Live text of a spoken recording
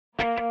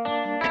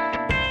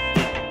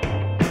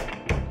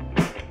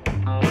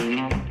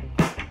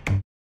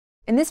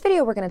In this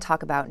video, we're going to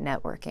talk about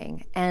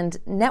networking. And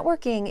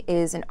networking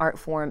is an art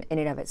form in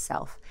and of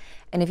itself.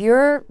 And if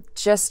you're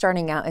just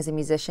starting out as a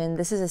musician,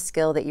 this is a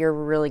skill that you're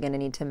really going to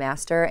need to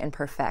master and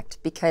perfect,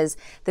 because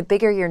the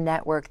bigger your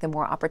network, the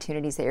more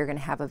opportunities that you're going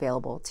to have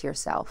available to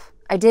yourself.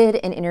 I did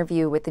an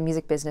interview with the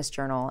Music Business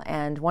Journal,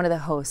 and one of the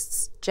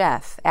hosts,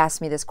 Jeff,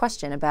 asked me this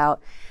question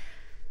about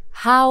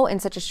how in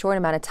such a short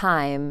amount of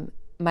time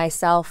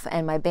myself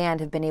and my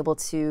band have been able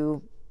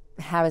to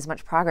have as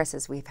much progress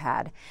as we've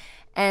had.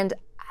 And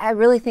I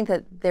really think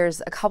that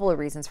there's a couple of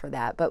reasons for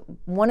that, but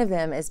one of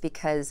them is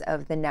because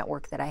of the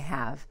network that I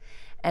have.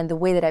 And the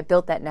way that I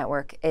built that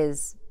network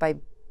is by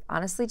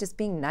honestly just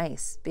being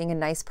nice, being a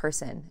nice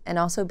person, and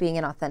also being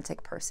an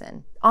authentic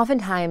person.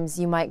 Oftentimes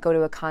you might go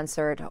to a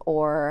concert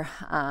or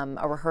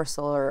a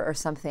rehearsal or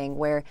something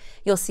where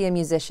you'll see a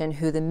musician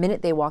who the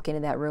minute they walk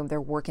into that room,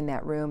 they're working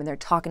that room and they're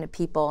talking to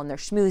people and they're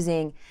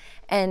schmoozing.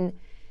 And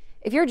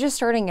if you're just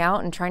starting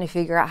out and trying to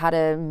figure out how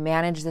to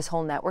manage this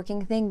whole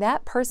networking thing,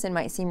 that person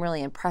might seem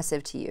really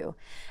impressive to you.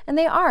 And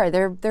they are,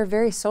 they're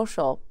very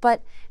social.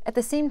 But at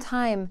the same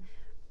time,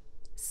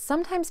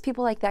 sometimes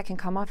people like that can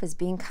come off as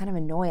being kind of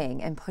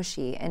annoying and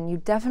pushy, and you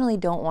definitely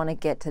don't want to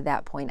get to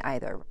that point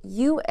either.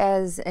 You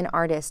as an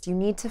artist, you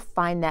need to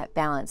find that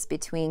balance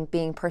between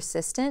being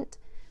persistent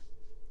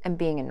and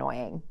being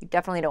annoying. You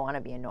definitely don't want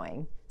to be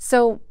annoying.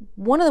 So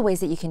one of the ways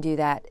that you can do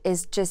that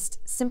is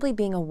just simply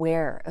being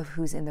aware of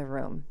who's in the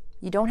room.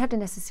 You don't have to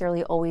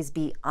necessarily always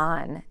be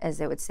on, as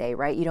they would say,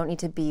 right? You don't need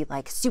to be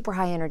like super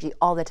high energy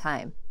all the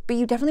time. But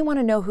you definitely want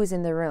to know who's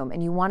in the room,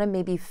 and you want to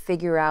maybe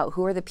figure out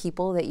who are the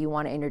people that you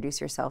want to introduce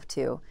yourself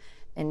to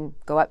and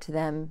go up to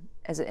them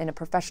in a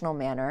professional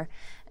manner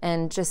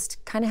and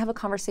just kind of have a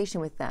conversation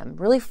with them.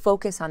 Really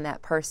focus on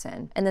that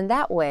person. And then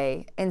that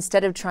way,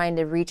 instead of trying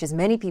to reach as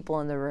many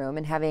people in the room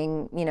and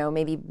having,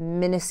 maybe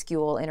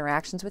minuscule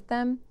interactions with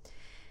them,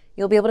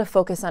 you'll be able to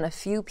focus on a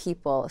few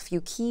people, a few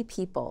key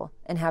people,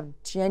 and have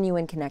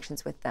genuine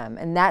connections with them.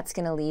 And that's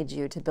going to lead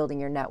you to building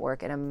your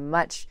network at a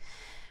much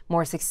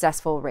more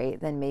successful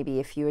rate than maybe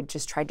if you had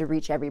just tried to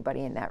reach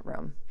everybody in that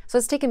room. So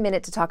let's take a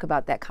minute to talk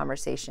about that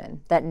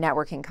conversation, that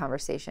networking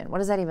conversation. What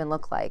does that even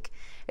look like?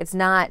 It's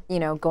not,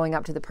 going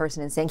up to the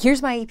person and saying,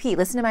 here's my EP,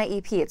 listen to my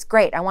EP, it's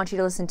great, I want you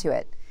to listen to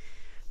it.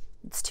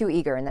 It's too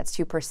eager and that's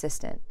too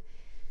persistent.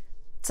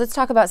 So let's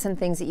talk about some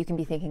things that you can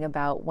be thinking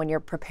about when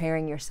you're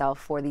preparing yourself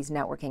for these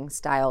networking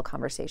style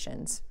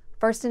conversations.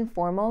 First and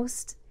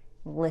foremost,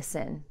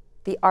 listen.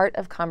 The art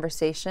of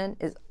conversation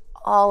is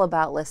all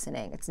about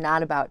listening. It's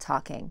not about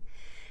talking.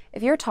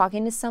 If you're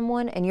talking to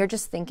someone and you're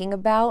just thinking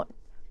about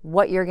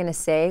what you're going to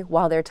say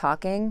while they're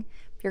talking,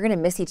 you're going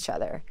to miss each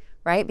other,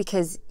 right?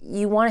 Because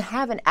you want to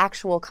have an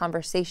actual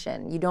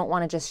conversation. You don't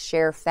want to just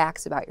share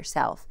facts about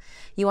yourself.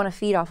 You want to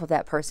feed off of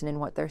that person and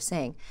what they're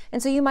saying.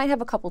 And so you might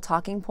have a couple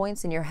talking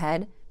points in your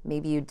head.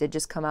 Maybe you did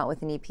just come out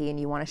with an EP and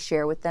you want to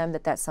share with them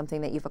that that's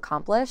something that you've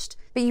accomplished.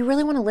 But you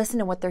really want to listen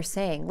to what they're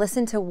saying.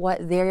 Listen to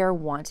what they're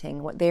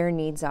wanting, what their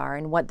needs are,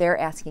 and what they're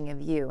asking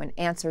of you, and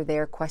answer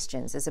their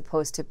questions as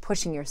opposed to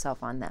pushing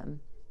yourself on them.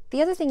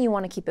 The other thing you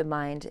want to keep in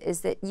mind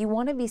is that you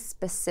want to be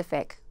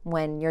specific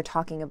when you're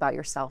talking about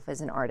yourself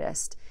as an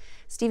artist.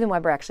 Steven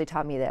Weber actually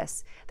taught me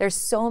this. There's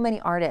so many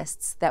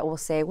artists that will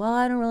say, well,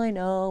 I don't really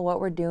know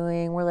what we're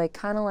doing. We're like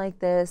kind of like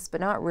this,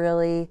 but not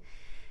really.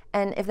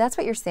 And if that's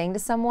what you're saying to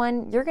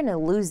someone, you're going to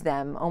lose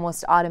them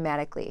almost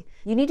automatically.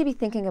 You need to be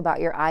thinking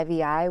about your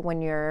IVI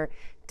when you're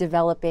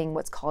developing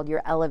what's called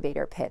your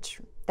elevator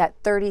pitch,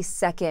 that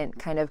 30-second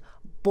kind of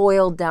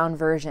boiled down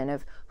version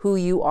of who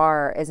you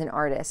are as an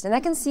artist. And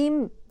that can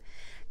seem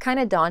kind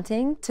of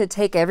daunting to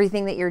take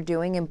everything that you're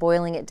doing and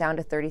boiling it down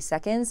to 30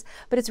 seconds,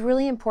 but it's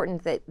really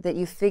important that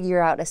you figure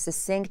out a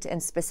succinct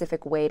and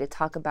specific way to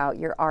talk about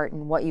your art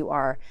and what you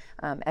are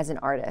as an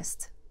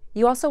artist.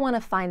 You also want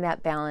to find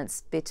that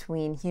balance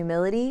between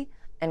humility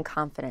and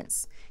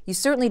confidence. You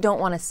certainly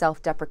don't want to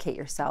self-deprecate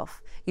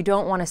yourself. You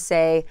don't want to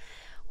say,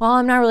 well,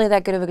 I'm not really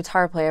that good of a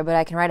guitar player, but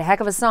I can write a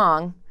heck of a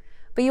song.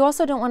 But you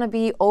also don't want to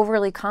be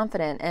overly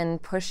confident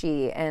and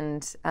pushy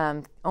and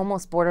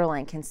almost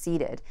borderline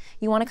conceited.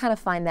 You want to kind of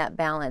find that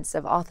balance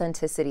of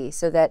authenticity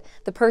so that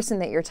the person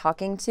that you're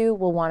talking to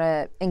will want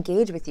to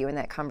engage with you in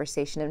that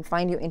conversation and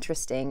find you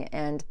interesting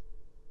and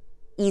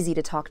easy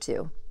to talk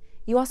to.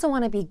 You also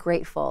want to be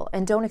grateful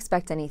and don't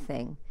expect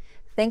anything.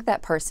 Thank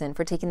that person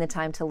for taking the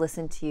time to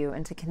listen to you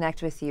and to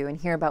connect with you and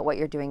hear about what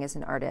you're doing as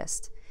an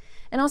artist.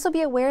 And also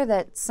be aware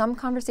that some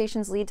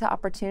conversations lead to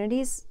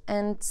opportunities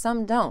and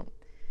some don't.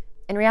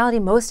 In reality,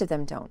 most of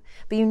them don't,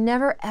 but you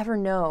never ever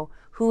know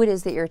who it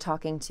is that you're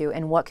talking to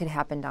and what could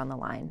happen down the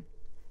line.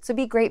 So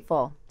be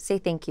grateful, say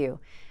thank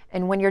you,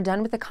 and when you're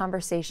done with the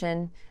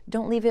conversation,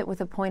 don't leave it with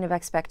a point of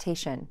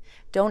expectation.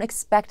 Don't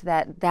expect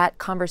that that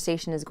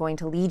conversation is going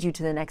to lead you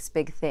to the next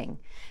big thing.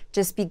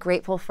 Just be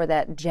grateful for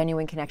that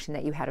genuine connection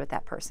that you had with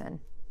that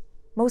person.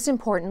 Most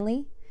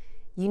importantly,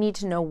 you need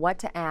to know what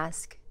to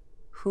ask,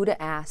 who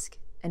to ask,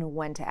 and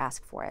when to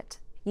ask for it.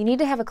 You need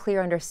to have a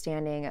clear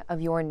understanding of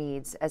your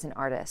needs as an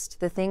artist,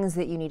 the things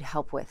that you need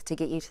help with to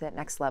get you to that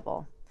next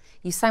level.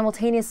 You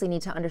simultaneously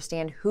need to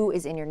understand who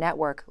is in your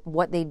network,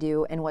 what they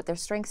do, and what their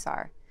strengths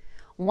are.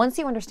 Once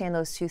you understand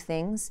those two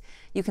things,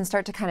 you can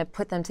start to kind of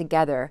put them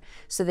together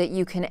so that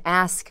you can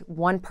ask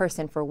one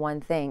person for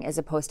one thing as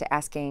opposed to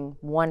asking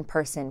one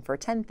person for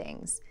 10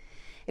 things.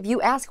 If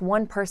you ask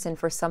one person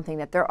for something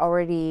that they're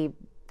already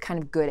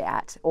kind of good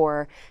at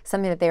or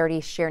something that they already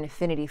share an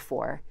affinity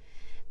for,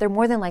 they're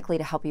more than likely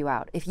to help you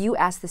out. If you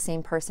ask the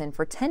same person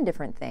for 10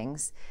 different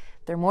things,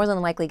 they're more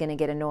than likely going to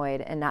get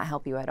annoyed and not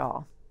help you at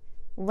all.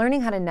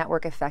 Learning how to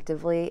network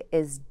effectively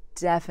is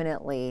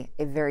definitely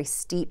a very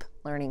steep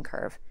learning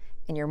curve,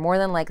 and you're more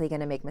than likely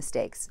going to make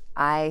mistakes.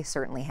 I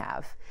certainly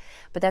have.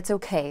 But that's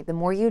okay. The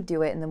more you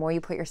do it and the more you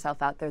put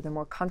yourself out there, the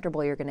more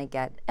comfortable you're going to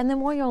get, and the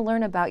more you'll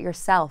learn about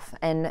yourself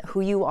and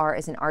who you are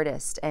as an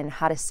artist and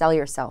how to sell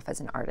yourself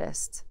as an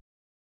artist.